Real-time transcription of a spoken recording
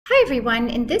Hi everyone,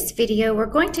 in this video we're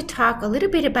going to talk a little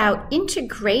bit about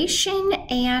integration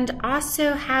and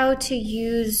also how to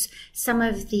use some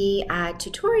of the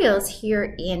tutorials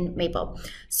here in Maple.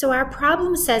 So our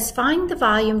problem says find the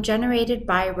volume generated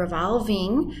by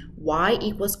revolving y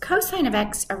equals cosine of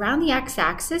x around the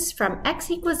x-axis from x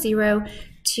equals 0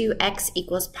 to x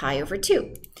equals pi over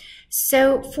 2.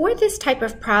 So for this type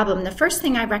of problem, the first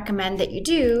thing I recommend that you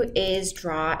do is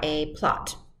draw a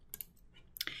plot.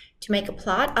 To make a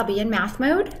plot, I'll be in math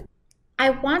mode. I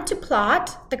want to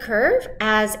plot the curve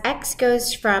as x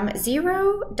goes from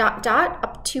 0 dot dot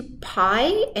up to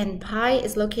pi, and pi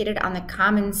is located on the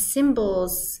common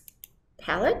symbols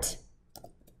palette.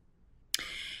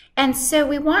 And so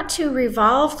we want to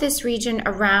revolve this region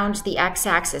around the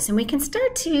x-axis, and we can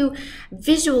start to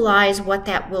visualize what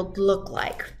that will look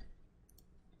like.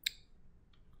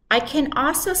 I can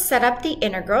also set up the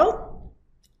integral.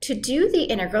 To do the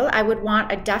integral, I would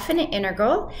want a definite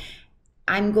integral.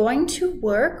 I'm going to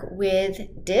work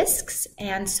with disks,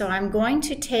 and so I'm going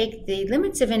to take the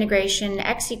limits of integration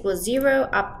x equals 0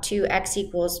 up to x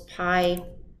equals pi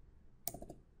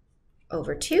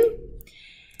over 2.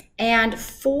 And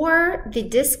for the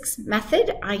disks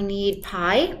method, I need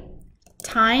pi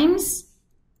times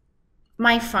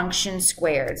my function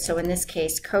squared. So in this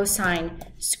case, cosine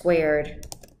squared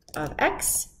of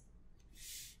x.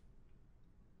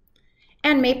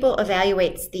 And Maple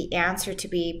evaluates the answer to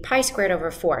be pi squared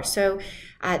over 4. So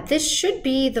this should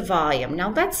be the volume.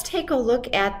 Now let's take a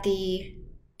look at the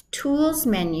Tools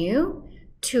menu,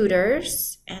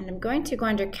 Tutors, and I'm going to go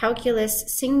under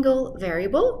Calculus Single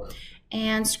Variable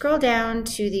and scroll down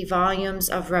to the volumes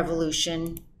of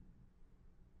revolution.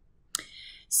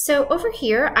 So over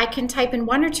here, I can type in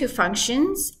one or two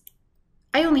functions.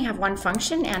 I only have one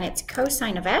function, and it's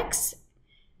cosine of x.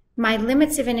 My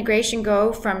limits of integration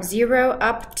go from 0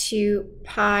 up to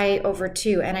pi over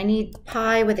 2, and I need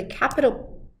pi with a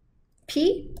capital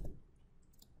P.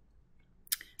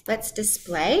 Let's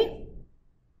display.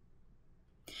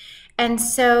 And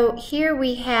so here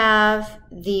we have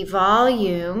the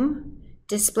volume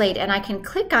displayed, and I can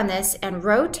click on this and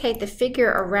rotate the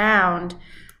figure around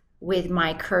with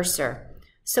my cursor.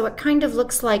 So it kind of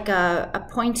looks like a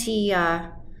pointy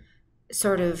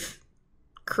sort of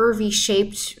curvy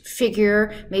shaped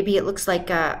figure. Maybe it looks like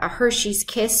a Hershey's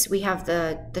Kiss. We have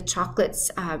the chocolates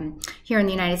here in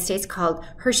the United States called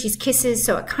Hershey's Kisses,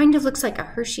 so it kind of looks like a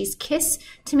Hershey's Kiss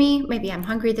to me. Maybe I'm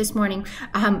hungry this morning,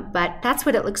 but that's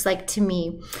what it looks like to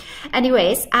me.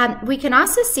 Anyways, we can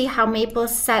also see how Maple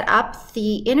set up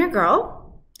the integral.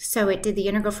 So it did the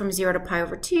integral from 0 to pi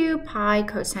over 2, pi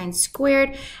cosine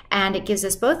squared, and it gives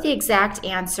us both the exact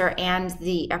answer and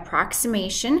the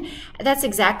approximation. That's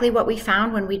exactly what we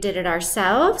found when we did it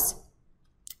ourselves.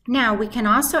 Now we can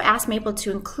also ask Maple to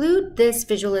include this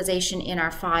visualization in our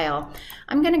file.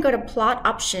 I'm going to go to Plot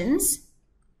Options,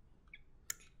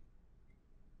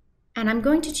 and I'm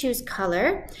going to choose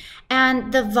color,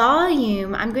 and the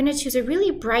volume, I'm going to choose a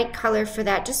really bright color for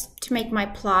that just to make my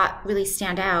plot really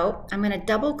stand out. I'm going to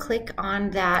double click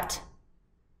on that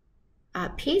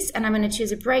piece, and I'm going to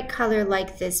choose a bright color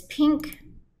like this pink.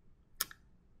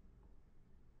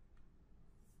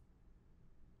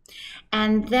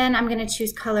 And then I'm going to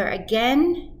choose color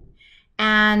again,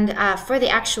 and for the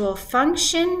actual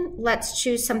function, let's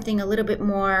choose something a little bit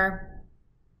more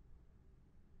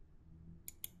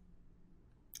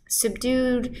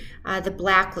subdued. The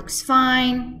black looks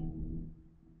fine.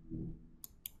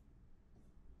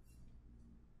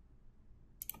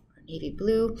 Navy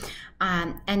blue.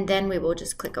 And then we will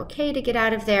just click OK to get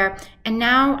out of there. And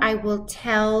now I will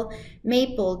tell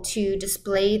Maple to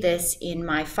display this in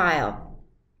my file.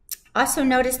 Also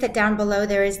notice that down below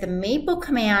there is the Maple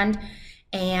command,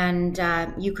 and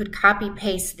you could copy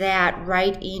paste that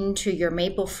right into your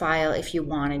Maple file if you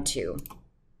wanted to.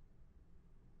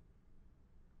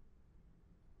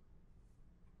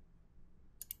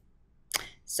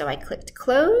 So I clicked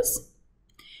close,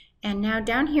 and now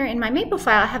down here in my Maple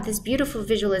file I have this beautiful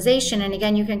visualization, and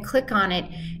again you can click on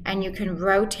it and you can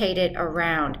rotate it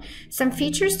around. Some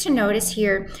features to notice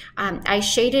here, I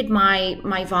shaded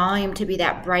my volume to be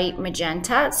that bright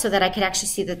magenta so that I could actually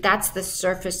see that that's the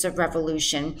surface of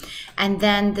revolution, and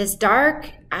then this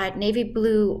dark navy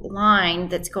blue line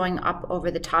that's going up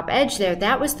over the top edge there,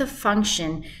 that was the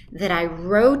function that I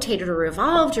rotated or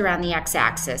revolved around the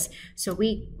x-axis. So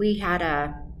we had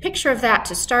a picture of that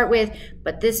to start with,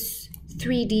 but this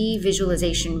 3D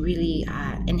visualization really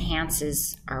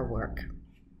enhances our work.